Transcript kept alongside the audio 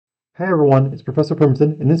Hi everyone, it's Professor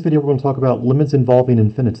Primson. In this video, we're going to talk about limits involving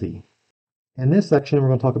infinity. In this section, we're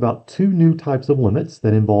going to talk about two new types of limits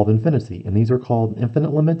that involve infinity, and these are called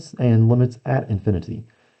infinite limits and limits at infinity.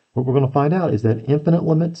 What we're going to find out is that infinite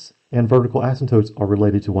limits and vertical asymptotes are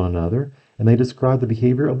related to one another, and they describe the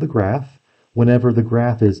behavior of the graph whenever the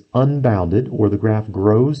graph is unbounded, or the graph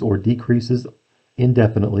grows or decreases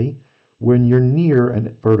indefinitely when you're near a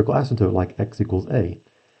vertical asymptote like x equals a.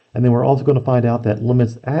 And then we're also going to find out that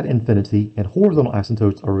limits at infinity and horizontal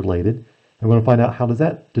asymptotes are related. And we're going to find out how does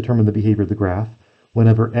that determine the behavior of the graph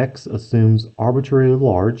whenever x assumes arbitrarily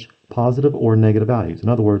large positive or negative values. In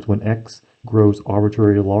other words, when x grows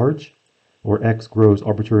arbitrarily large or x grows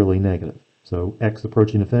arbitrarily negative. So x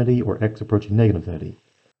approaching infinity or x approaching negative infinity.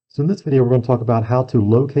 So in this video, we're going to talk about how to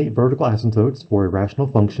locate vertical asymptotes for a rational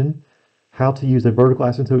function, how to use a vertical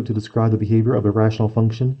asymptote to describe the behavior of a rational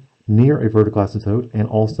function near a vertical asymptote, and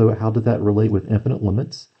also how does that relate with infinite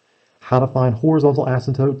limits, how to find horizontal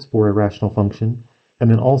asymptotes for a rational function, and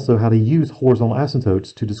then also how to use horizontal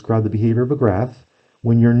asymptotes to describe the behavior of a graph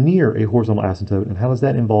when you're near a horizontal asymptote, and how does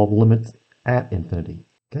that involve limits at infinity.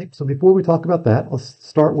 Okay, so before we talk about that, let's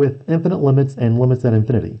start with infinite limits and limits at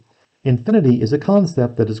infinity. Infinity is a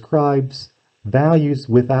concept that describes values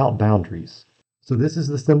without boundaries. So this is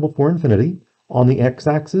the symbol for infinity. On the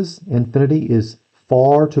x-axis, infinity is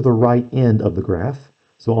far to the right end of the graph.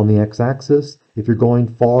 So on the x-axis, if you're going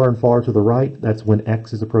far and far to the right, that's when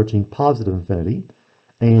x is approaching positive infinity.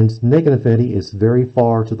 And negative infinity is very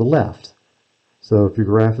far to the left. So if your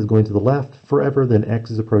graph is going to the left forever, then x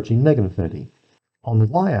is approaching negative infinity. On the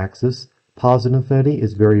y-axis, positive infinity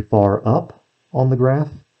is very far up on the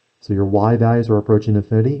graph. So your y values are approaching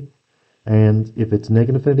infinity. And if it's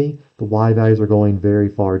negative infinity, the y values are going very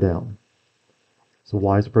far down. So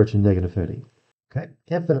y is approaching negative infinity. Okay,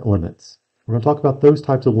 infinite limits. We're going to talk about those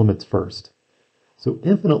types of limits first. So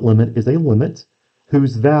infinite limit is a limit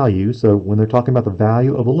whose value, so when they're talking about the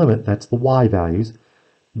value of a limit, that's the y values.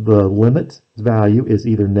 The limit's value is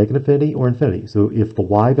either negative infinity or infinity. So if the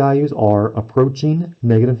y values are approaching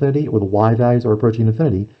negative infinity or the y values are approaching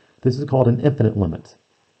infinity, this is called an infinite limit.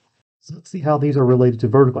 So let's see how these are related to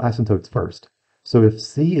vertical asymptotes first. So if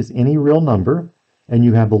c is any real number, and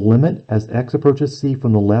you have the limit as x approaches c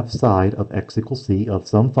from the left side of x equals c of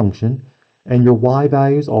some function, and your y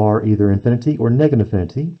values are either infinity or negative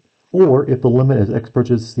infinity, or if the limit as x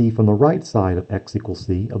approaches c from the right side of x equals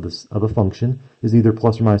c of a function is either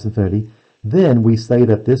plus or minus infinity, then we say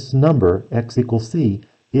that this number, x equals c,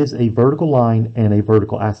 is a vertical line and a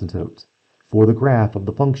vertical asymptote for the graph of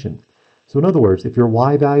the function. So in other words, if your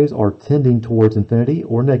y values are tending towards infinity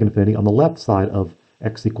or negative infinity on the left side of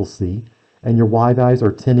x equals c, and your y values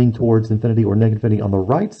are tending towards infinity or negative infinity on the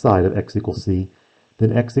right side of x equals c,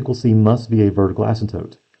 then x equals c must be a vertical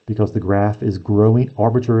asymptote because the graph is growing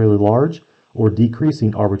arbitrarily large or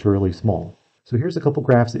decreasing arbitrarily small. So here's a couple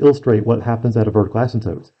graphs to illustrate what happens at a vertical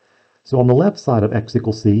asymptote. So on the left side of x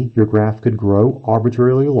equals c, your graph could grow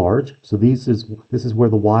arbitrarily large. So this is where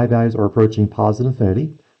the y values are approaching positive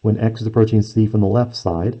infinity when x is approaching c from the left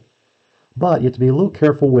side. But you have to be a little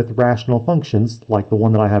careful with rational functions like the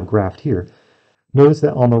one that I have graphed here. Notice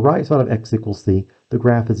that on the right side of x equals c, the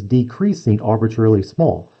graph is decreasing arbitrarily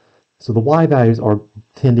small. So the y values are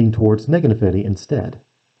tending towards negative infinity instead.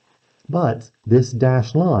 But this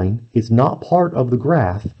dashed line is not part of the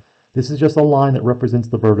graph. This is just a line that represents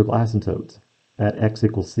the vertical asymptote at x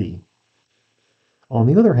equals c. On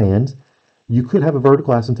the other hand, you could have a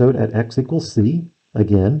vertical asymptote at x equals c,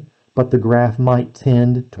 again, but the graph might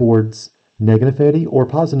tend towards negative infinity or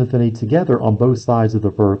positive infinity together on both sides of the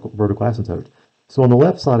vertical asymptote. So on the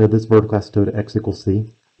left side of this vertical asymptote at x equals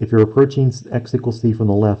c, if you're approaching x equals c from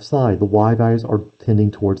the left side, the y values are tending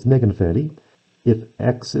towards negative infinity. If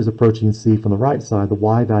x is approaching c from the right side, the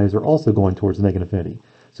y values are also going towards negative infinity.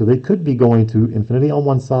 So they could be going to infinity on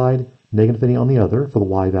one side, negative infinity on the other for the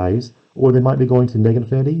y values, or they might be going to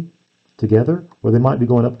negative infinity together, or they might be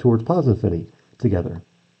going up towards positive infinity together.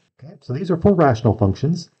 Okay, so these are for rational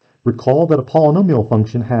functions. Recall that a polynomial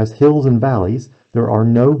function has hills and valleys. There are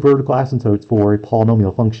no vertical asymptotes for a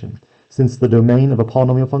polynomial function, since the domain of a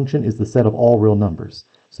polynomial function is the set of all real numbers.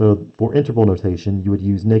 So for interval notation, you would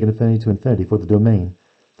use negative infinity to infinity for the domain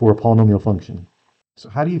for a polynomial function. So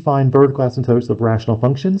how do you find vertical asymptotes of rational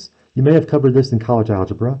functions? You may have covered this in college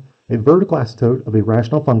algebra. A vertical asymptote of a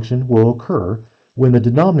rational function will occur when the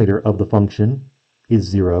denominator of the function is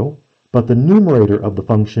 0, but the numerator of the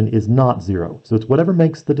function is not 0. So it's whatever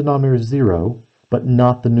makes the denominator 0, but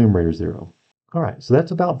not the numerator 0. All right, so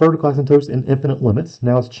that's about vertical asymptotes and infinite limits.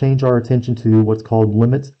 Now let's change our attention to what's called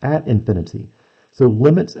limits at infinity. So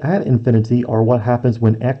limits at infinity are what happens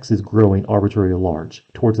when x is growing arbitrarily large,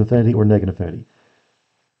 towards infinity or negative infinity.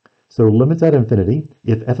 So limits at infinity,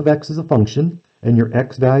 if f of x is a function, and your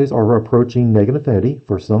x values are approaching negative infinity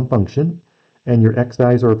for some function, and your x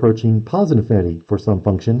values are approaching positive infinity for some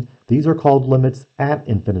function, these are called limits at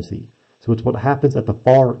infinity. So it's what happens at the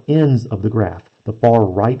far ends of the graph, the far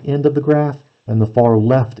right end of the graph and the far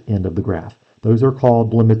left end of the graph. Those are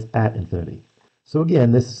called limits at infinity. So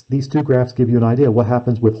again, these two graphs give you an idea of what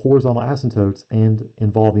happens with horizontal asymptotes and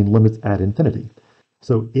involving limits at infinity.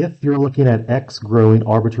 So if you're looking at x growing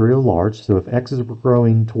arbitrarily large, so if x is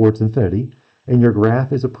growing towards infinity, and your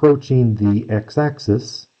graph is approaching the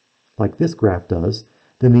x-axis, like this graph does,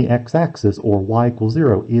 then the x-axis, or y equals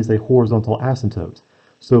 0, is a horizontal asymptote.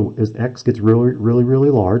 So as x gets really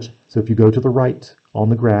large, so if you go to the right on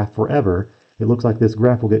the graph forever, it looks like this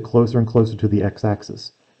graph will get closer and closer to the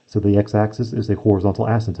x-axis. So the x-axis is a horizontal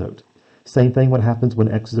asymptote. Same thing what happens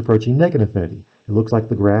when x is approaching negative infinity. It looks like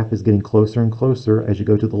the graph is getting closer and closer as you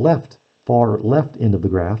go to the left, far left end of the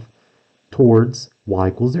graph towards y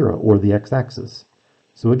equals 0, or the x-axis.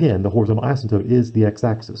 So again, the horizontal asymptote is the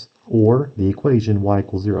x-axis, or the equation y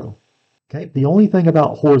equals 0. Okay, the only thing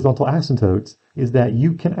about horizontal asymptotes is that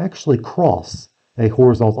you can actually cross a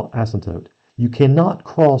horizontal asymptote. You cannot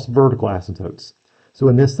cross vertical asymptotes. So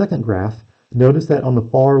in this second graph, notice that on the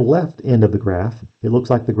far left end of the graph, it looks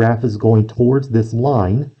like the graph is going towards this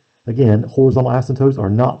line. Again, horizontal asymptotes are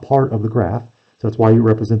not part of the graph, so that's why you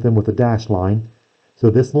represent them with a dashed line. So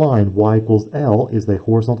this line, y equals L, is the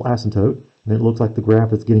horizontal asymptote, and it looks like the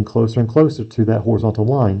graph is getting closer and closer to that horizontal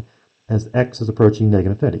line as x is approaching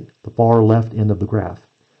negative infinity, the far left end of the graph.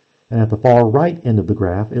 And at the far right end of the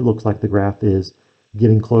graph, it looks like the graph is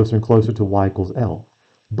getting closer and closer to y equals L.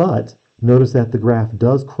 But notice that the graph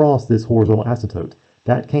does cross this horizontal asymptote.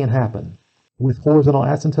 That can't happen. With horizontal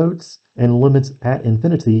asymptotes and limits at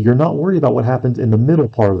infinity, you're not worried about what happens in the middle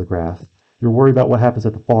part of the graph. You're worried about what happens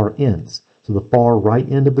at the far ends. So the far right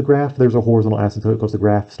end of the graph, there's a horizontal asymptote because the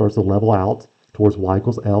graph starts to level out towards y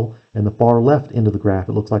equals L. And the far left end of the graph,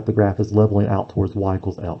 it looks like the graph is leveling out towards y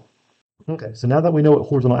equals L. Okay, so now that we know what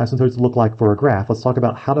horizontal asymptotes look like for a graph, let's talk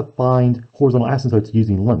about how to find horizontal asymptotes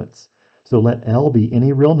using limits. So let L be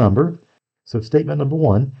any real number. So statement number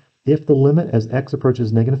 1, if the limit as x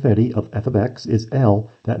approaches negative infinity of f of x is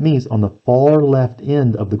L, that means on the far left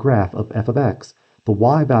end of the graph of f of x, the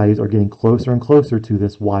y values are getting closer and closer to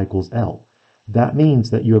this y equals L. That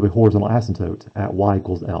means that you have a horizontal asymptote at y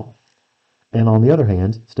equals L. And on the other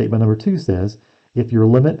hand, statement number 2 says, if your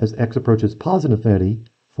limit as x approaches positive infinity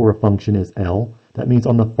for a function is L, that means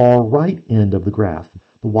on the far right end of the graph,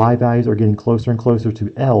 the y values are getting closer and closer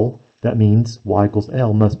to L. That means y equals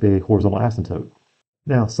L must be a horizontal asymptote.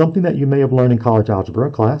 Now, something that you may have learned in college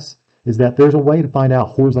algebra class is that there's a way to find out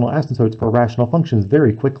horizontal asymptotes for rational functions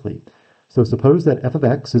very quickly. So suppose that f of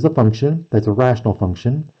x is a function that's a rational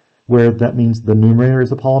function, where that means the numerator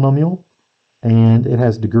is a polynomial, and it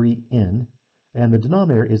has degree n, and the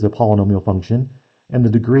denominator is a polynomial function, and the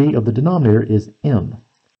degree of the denominator is m.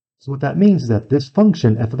 So what that means is that this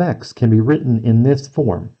function f of x can be written in this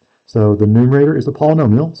form. So the numerator is a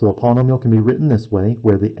polynomial, so a polynomial can be written this way,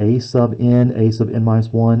 where the a sub n, a sub n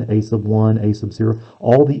minus 1, a sub 1, a sub 0,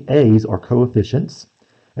 all the a's are coefficients,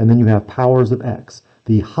 and then you have powers of x.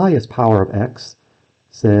 The highest power of x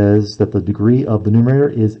says that the degree of the numerator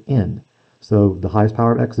is n. So the highest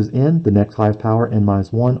power of x is n, the next highest power n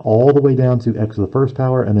minus 1, all the way down to x to the first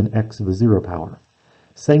power, and then x to the 0 power.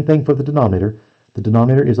 Same thing for the denominator. The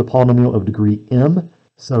denominator is a polynomial of degree m,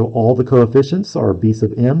 so all the coefficients are b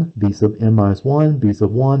sub m minus 1, b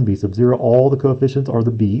sub 1, b sub 0. All the coefficients are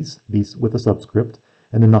the b's with a subscript.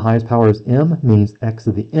 And then the highest power is m, means x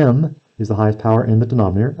to the m is the highest power in the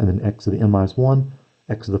denominator, and then x to the m minus 1,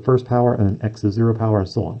 x to the first power, and then x to the 0 power, and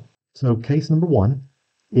so on. So case number 1,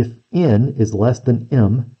 if n is less than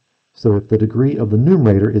m, so if the degree of the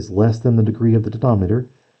numerator is less than the degree of the denominator,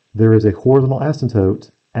 there is a horizontal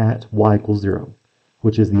asymptote at y equals 0,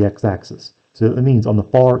 which is the x-axis. So that means on the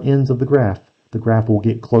far ends of the graph will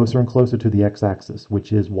get closer and closer to the x-axis,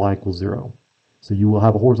 which is y equals 0. So you will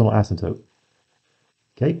have a horizontal asymptote.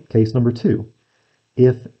 Okay, case number 2.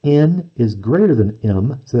 If n is greater than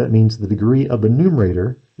m, so that means the degree of the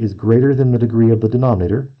numerator is greater than the degree of the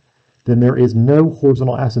denominator, then there is no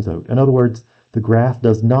horizontal asymptote. In other words, the graph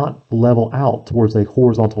does not level out towards a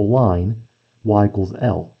horizontal line, y equals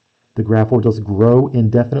L. The graph will just grow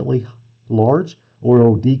indefinitely large, or it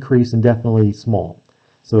will decrease indefinitely small.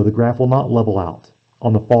 So the graph will not level out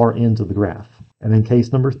on the far ends of the graph. And then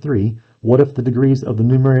case number 3, what if the degrees of the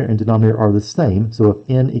numerator and denominator are the same? So if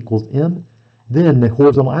n equals m, then the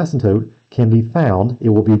horizontal asymptote can be found. It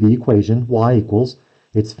will be the equation y equals.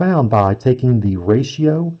 It's found by taking the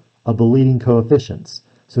ratio of the leading coefficients.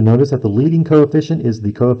 So notice that the leading coefficient is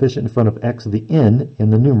the coefficient in front of x to the n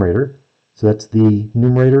in the numerator. So that's the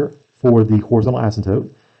numerator for the horizontal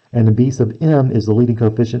asymptote. And the b sub m is the leading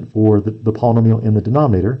coefficient for the polynomial in the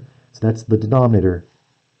denominator. So that's the denominator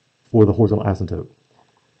for the horizontal asymptote.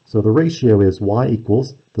 So the ratio is y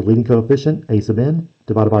equals the leading coefficient, a sub n,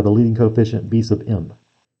 divided by the leading coefficient, b sub m.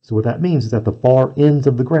 So what that means is at the far ends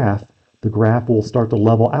of the graph will start to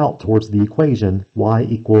level out towards the equation y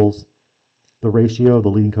equals the ratio of the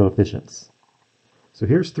leading coefficients. So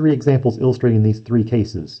here's three examples illustrating these three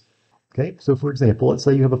cases. Okay, so for example, let's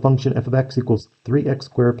say you have a function f of x equals 3x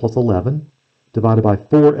squared plus 11 divided by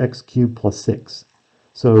 4x cubed plus 6.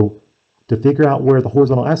 So to figure out where the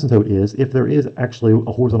horizontal asymptote is, if there is actually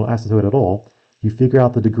a horizontal asymptote at all, you figure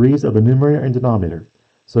out the degrees of the numerator and denominator.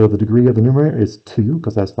 So the degree of the numerator is 2,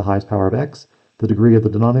 because that's the highest power of x. The degree of the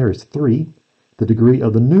denominator is 3. The degree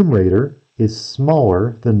of the numerator is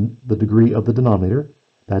smaller than the degree of the denominator.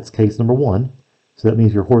 That's case number 1. So that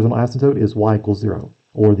means your horizontal asymptote is y equals 0,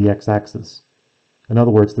 or the x-axis. In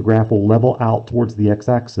other words, the graph will level out towards the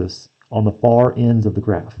x-axis on the far ends of the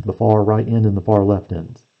graph, the far right end and the far left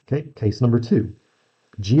ends. Okay, case number 2.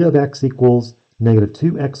 G of x equals negative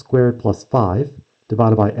 2x squared plus 5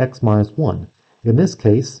 divided by x minus 1. In this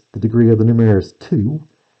case, the degree of the numerator is 2,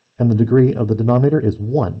 and the degree of the denominator is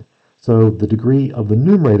 1. So the degree of the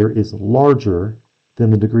numerator is larger than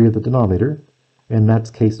the degree of the denominator, and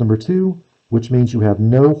that's case number 2, which means you have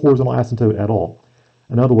no horizontal asymptote at all.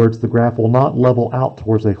 In other words, the graph will not level out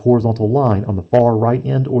towards a horizontal line on the far right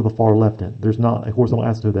end or the far left end. There's not a horizontal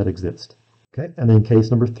asymptote that exists. Okay, and then case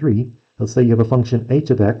number 3, let's say you have a function h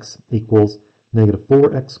of x equals negative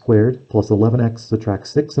 4x squared plus 11x subtract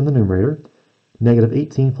 6 in the numerator, negative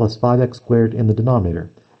 18 plus 5x squared in the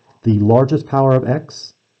denominator. The largest power of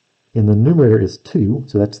x in the numerator is 2,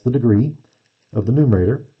 so that's the degree of the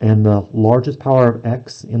numerator, and the largest power of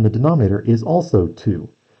x in the denominator is also 2.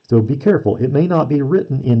 So be careful, it may not be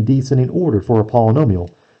written in descending order for a polynomial.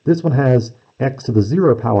 This one has x to the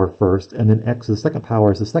 0 power first, and then x to the second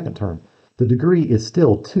power as the second term. The degree is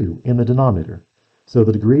still 2 in the denominator. So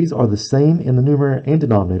the degrees are the same in the numerator and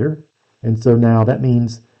denominator, and so now that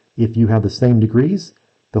means if you have the same degrees,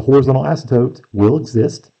 the horizontal asymptote will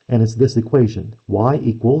exist, and it's this equation, y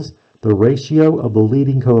equals the ratio of the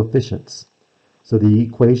leading coefficients. So the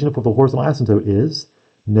equation for the horizontal asymptote is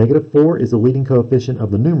negative 4 is the leading coefficient of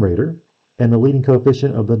the numerator, and the leading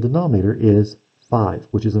coefficient of the denominator is 5,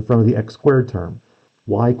 which is in front of the x squared term.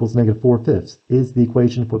 Y equals negative 4/5 is the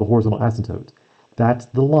equation for the horizontal asymptote. That's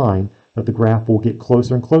the line that the graph will get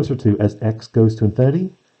closer and closer to as x goes to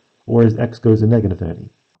infinity or as x goes to negative infinity.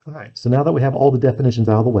 All right, so now that we have all the definitions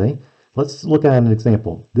out of the way, let's look at an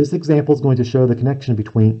example. This example is going to show the connection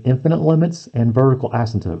between infinite limits and vertical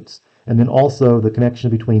asymptotes, and then also the connection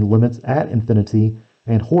between limits at infinity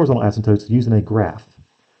and horizontal asymptotes using a graph.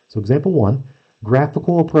 So example 1,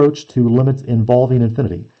 graphical approach to limits involving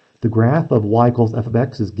infinity. The graph of y equals f of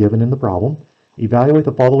x is given in the problem. Evaluate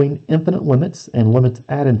the following infinite limits and limits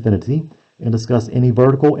at infinity, and discuss any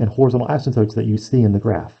vertical and horizontal asymptotes that you see in the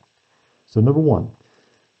graph. So number 1,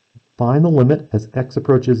 find the limit as x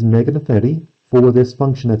approaches negative infinity for this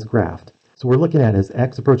function that's graphed. So we're looking at as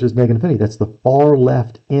x approaches negative infinity, that's the far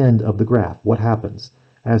left end of the graph. What happens?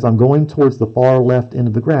 As I'm going towards the far left end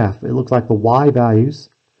of the graph, it looks like the y values,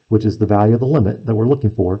 which is the value of the limit that we're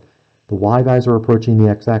looking for, the y values are approaching the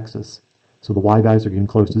x-axis. So the y values are getting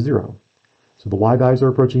close to 0. So the y values are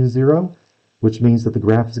approaching 0, which means that the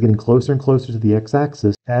graph is getting closer and closer to the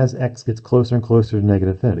x-axis as x gets closer and closer to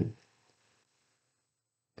negative infinity.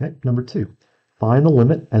 Okay, number 2, find the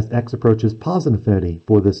limit as x approaches positive infinity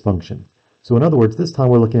for this function. So in other words, this time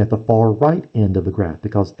we're looking at the far right end of the graph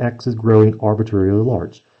because x is growing arbitrarily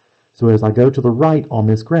large. So as I go to the right on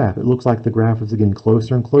this graph, it looks like the graph is getting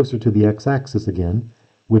closer and closer to the x-axis again,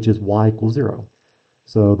 which is y equals 0.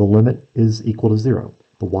 So the limit is equal to 0.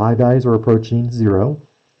 The y values are approaching 0,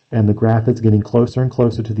 and the graph is getting closer and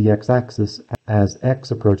closer to the x-axis as x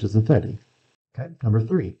approaches infinity. Okay, number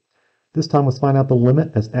 3. This time let's find out the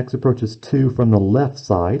limit as x approaches 2 from the left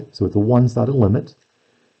side, so it's a one-sided limit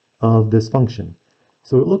of this function.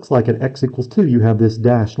 So it looks like at x equals 2 you have this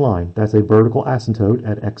dashed line. That's a vertical asymptote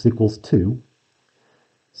at x equals 2.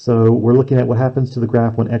 So we're looking at what happens to the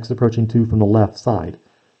graph when x is approaching 2 from the left side.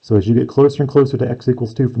 So as you get closer and closer to x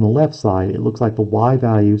equals 2 from the left side, it looks like the y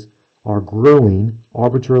values are growing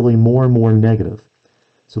arbitrarily more and more negative.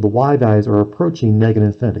 So the y values are approaching negative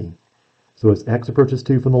infinity. So as x approaches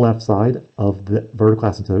 2 from the left side of the vertical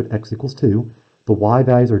asymptote, x equals 2, the y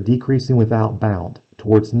values are decreasing without bound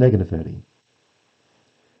towards negative infinity.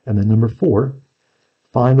 And then number 4,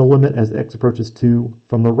 find the limit as x approaches 2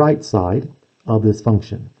 from the right side of this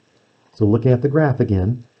function. So looking at the graph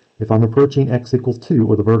again, if I'm approaching x equals 2,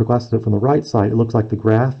 or the vertical asymptote from the right side, it looks like the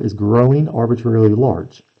graph is growing arbitrarily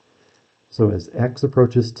large. So as x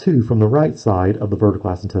approaches 2 from the right side of the vertical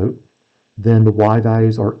asymptote, then the y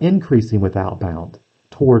values are increasing without bound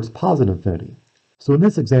towards positive infinity. So in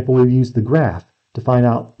this example, we've used the graph to find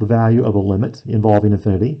out the value of a limit involving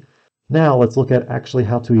infinity. Now let's look at actually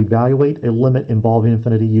how to evaluate a limit involving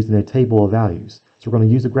infinity using a table of values. So we're going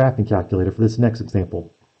to use a graphing calculator for this next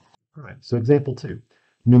example. All right, so example 2,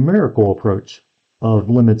 numerical approach of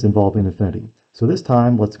limits involving infinity. So this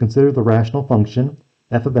time, let's consider the rational function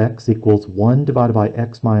f of x equals 1 divided by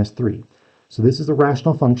x minus 3. So this is a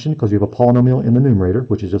rational function because you have a polynomial in the numerator,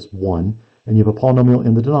 which is just 1, and you have a polynomial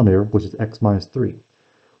in the denominator, which is x minus 3.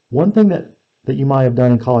 One thing that you might have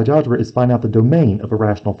done in college algebra is find out the domain of a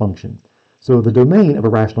rational function. So the domain of a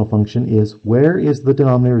rational function is where is the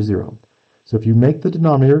denominator 0. So if you make the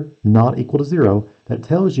denominator not equal to 0, that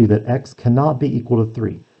tells you that x cannot be equal to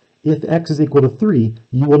 3. If x is equal to 3,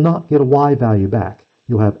 you will not get a y value back.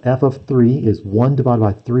 You'll have f of 3 is 1 divided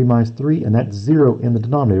by 3 minus 3, and that's 0 in the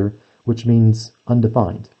denominator, which means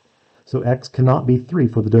undefined. So x cannot be 3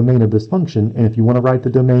 for the domain of this function, and if you want to write the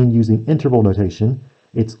domain using interval notation,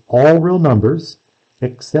 it's all real numbers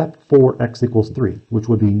except for x equals 3, which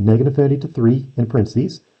would be negative infinity to 3 in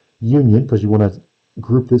parentheses, union, because you want to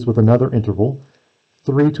group this with another interval,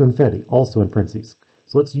 3 to infinity, also in parentheses.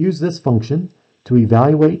 So let's use this function to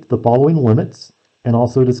evaluate the following limits and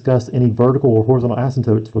also discuss any vertical or horizontal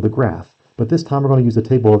asymptotes for the graph. But this time we're going to use a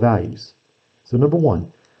table of values. So number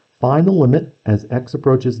 1, find the limit as x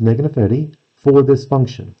approaches negative infinity for this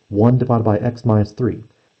function, 1 divided by x minus 3.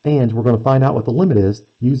 And we're going to find out what the limit is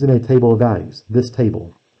using a table of values, this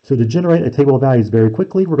table. So to generate a table of values very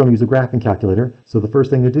quickly, we're going to use a graphing calculator. So the first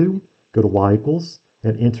thing to do, go to y equals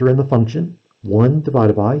and enter in the function 1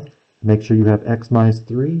 divided by, make sure you have x minus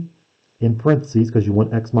 3 in parentheses because you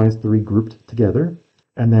want x minus 3 grouped together.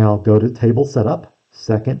 And now go to table setup,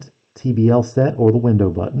 second TBL set or the window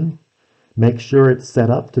button. Make sure it's set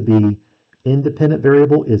up to be independent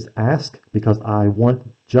variable is ask because I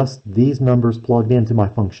want just these numbers plugged into my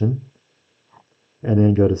function. And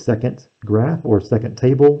then go to second graph or second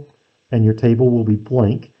table, and your table will be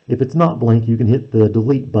blank. If it's not blank, you can hit the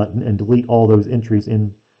delete button and delete all those entries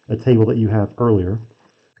in a table that you have earlier.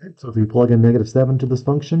 Okay, so if you plug in negative 7 to this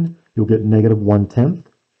function, you'll get negative 1/10.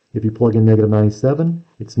 If you plug in negative 97,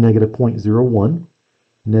 it's negative 0.01.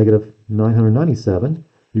 Negative 997,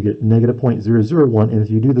 you get negative 0.001. And if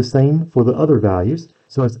you do the same for the other values,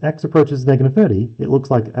 so as x approaches negative infinity, it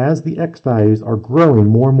looks like as the x values are growing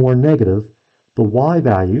more and more negative, the y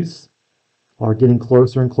values are getting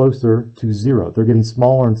closer and closer to 0. They're getting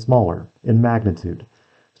smaller and smaller in magnitude.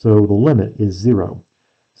 So the limit is 0.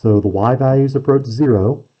 So the y values approach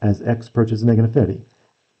 0 as x approaches negative infinity,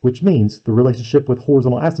 which means the relationship with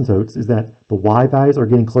horizontal asymptotes is that the y values are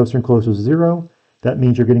getting closer and closer to 0. That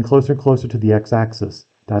means you're getting closer and closer to the x-axis.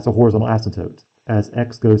 That's a horizontal asymptote as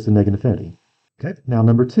x goes to negative infinity. Okay, now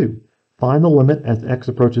number 2, find the limit as x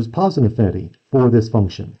approaches positive infinity for this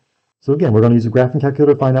function. So again, we're going to use a graphing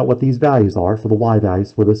calculator to find out what these values are for the y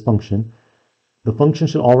values for this function. The function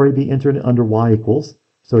should already be entered under y equals,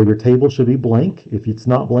 so your table should be blank. If it's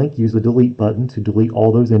not blank, use the delete button to delete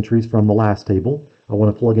all those entries from the last table. I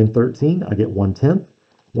want to plug in 13, I get 1/10,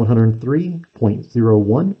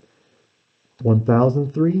 103.01,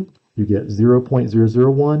 1003, you get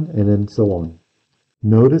 0.001, and then so on.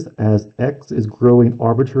 Notice as x is growing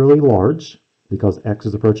arbitrarily large, because x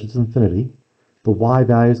is approaching infinity, the y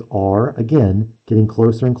values are, again, getting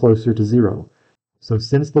closer and closer to 0. So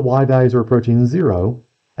since the y values are approaching 0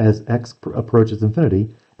 as x approaches infinity,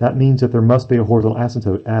 that means that there must be a horizontal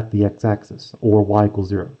asymptote at the x-axis, or y equals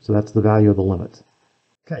 0. So that's the value of the limit.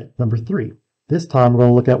 Okay, number 3. This time we're going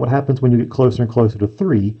to look at what happens when you get closer and closer to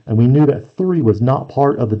 3, and we knew that 3 was not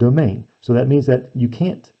part of the domain. So that means that you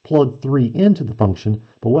can't plug 3 into the function,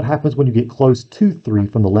 but what happens when you get close to 3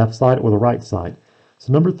 from the left side or the right side?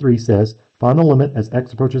 So number 3 says, find the limit as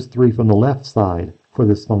x approaches 3 from the left side for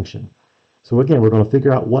this function. So again, we're going to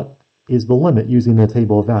figure out what is the limit using the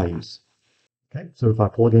table of values. Okay, so if I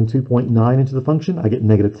plug in 2.9 into the function, I get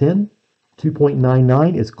negative 10.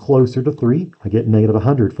 2.99 is closer to 3. I get negative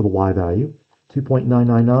 100 for the y value.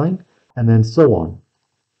 2.999, and then so on.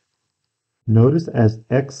 Notice as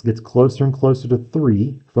x gets closer and closer to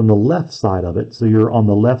 3 from the left side of it, so you're on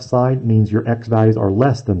the left side means your x values are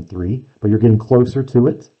less than 3, but you're getting closer to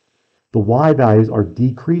it. The y values are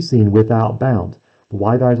decreasing without bound. The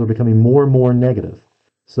y values are becoming more and more negative.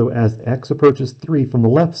 So as x approaches 3 from the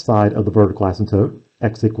left side of the vertical asymptote,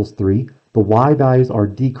 x equals 3, the y values are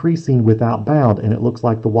decreasing without bound, and it looks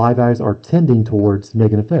like the y values are tending towards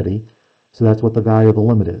negative infinity. So that's what the value of the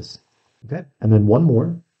limit is. Okay, and then one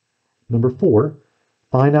more. Number 4,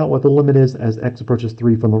 find out what the limit is as x approaches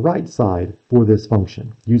 3 from the right side for this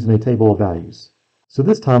function, using a table of values. So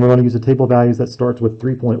this time we're going to use a table of values that starts with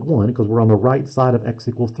 3.1 because we're on the right side of x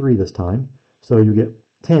equals 3 this time. So you get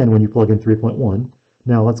 10 when you plug in 3.1.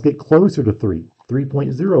 Now let's get closer to 3.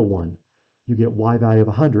 3.01. You get y value of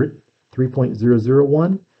 100.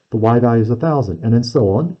 3.001, the y value is 1,000, and then so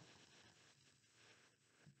on.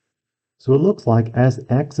 So it looks like as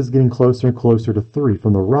x is getting closer and closer to 3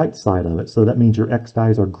 from the right side of it, so that means your x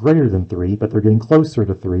values are greater than 3, but they're getting closer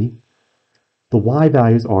to 3. The y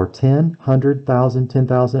values are 10, 100, 1,000,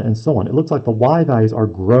 10,000, and so on. It looks like the y values are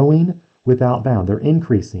growing without bound. They're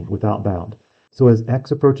increasing without bound. So as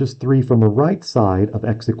x approaches 3 from the right side of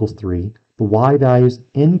x equals 3, the y values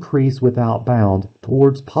increase without bound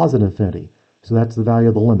towards positive infinity. So that's the value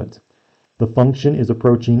of the limit. The function is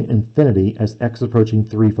approaching infinity as x is approaching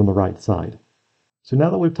 3 from the right side. So now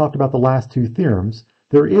that we've talked about the last two theorems,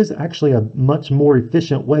 there is actually a much more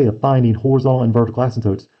efficient way of finding horizontal and vertical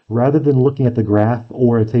asymptotes rather than looking at the graph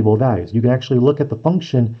or a table of values. You can actually look at the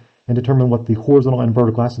function and determine what the horizontal and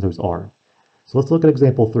vertical asymptotes are. So let's look at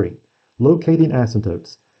example 3. Locating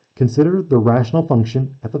asymptotes. Consider the rational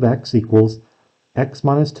function f of x equals x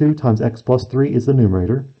minus 2 times x plus 3 is the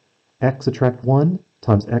numerator, x subtract 1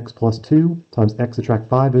 times x plus 2 times x subtract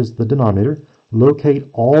 5 is the denominator. Locate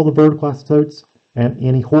all the vertical asymptotes and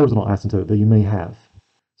any horizontal asymptote that you may have.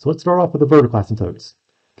 So let's start off with the vertical asymptotes.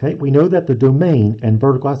 Okay, we know that the domain and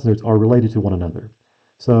vertical asymptotes are related to one another.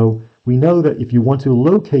 So we know that if you want to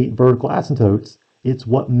locate vertical asymptotes, it's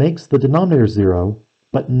what makes the denominator 0,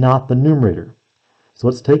 but not the numerator. So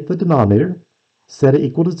let's take the denominator, set it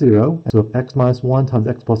equal to 0. So if x minus 1 times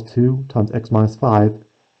x plus 2 times x minus 5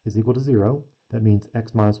 is equal to 0, that means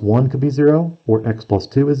x minus 1 could be 0, or x plus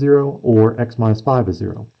 2 is 0, or x minus 5 is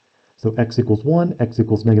 0. So x equals 1, x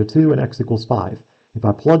equals negative 2, and x equals 5. If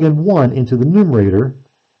I plug in 1 into the numerator,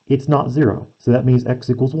 it's not 0. So that means x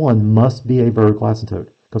equals 1 must be a vertical asymptote,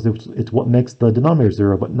 because it's what makes the denominator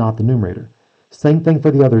 0, but not the numerator. Same thing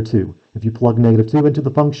for the other two. If you plug negative 2 into the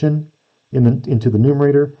function, into the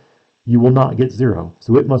numerator, you will not get 0.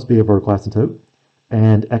 So it must be a vertical asymptote.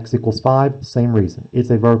 And x equals 5, same reason. It's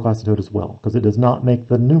a vertical asymptote as well, because it does not make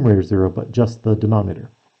the numerator 0, but just the denominator.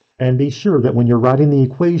 And be sure that when you're writing the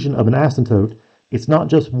equation of an asymptote, it's not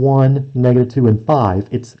just 1, negative 2, and 5.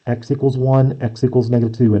 It's x equals 1, x equals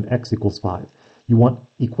negative 2, and x equals 5. You want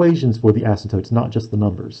equations for the asymptotes, not just the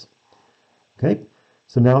numbers. Okay,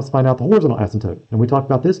 so now let's find out the horizontal asymptote. And we talked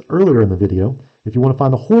about this earlier in the video. If you want to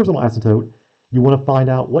find the horizontal asymptote, you want to find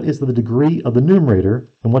out what is the degree of the numerator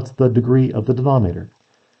and what's the degree of the denominator.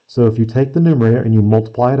 So if you take the numerator and you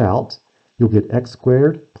multiply it out, you'll get x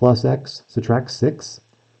squared plus x subtract 6.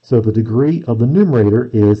 So the degree of the numerator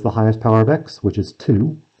is the highest power of x, which is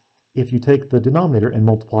 2. If you take the denominator and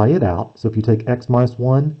multiply it out, so if you take x minus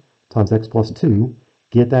 1 times x plus 2,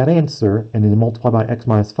 get that answer, and then multiply by x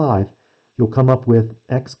minus 5, you'll come up with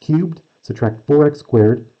x cubed, subtract 4x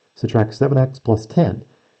squared, subtract 7x plus 10.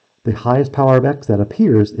 The highest power of x that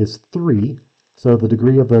appears is 3, so the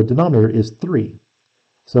degree of the denominator is 3.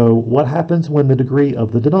 So what happens when the degree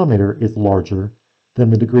of the denominator is larger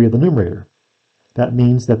than the degree of the numerator? That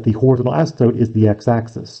means that the horizontal asymptote is the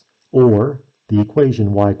x-axis, or the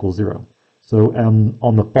equation y equals 0. So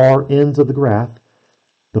on the far ends of the graph,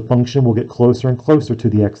 the function will get closer and closer to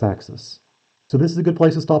the x-axis. So this is a good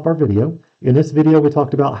place to stop our video. In this video, we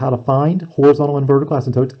talked about how to find horizontal and vertical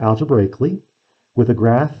asymptotes algebraically with a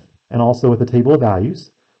graph and also with a table of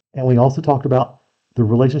values. And we also talked about the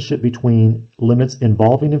relationship between limits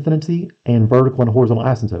involving infinity and vertical and horizontal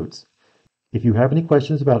asymptotes. If you have any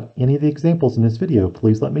questions about any of the examples in this video,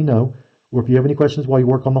 please let me know. Or if you have any questions while you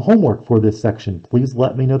work on the homework for this section, please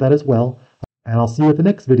let me know that as well. And I'll see you at the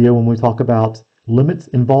next video when we talk about limits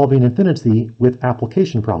involving infinity with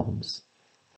application problems.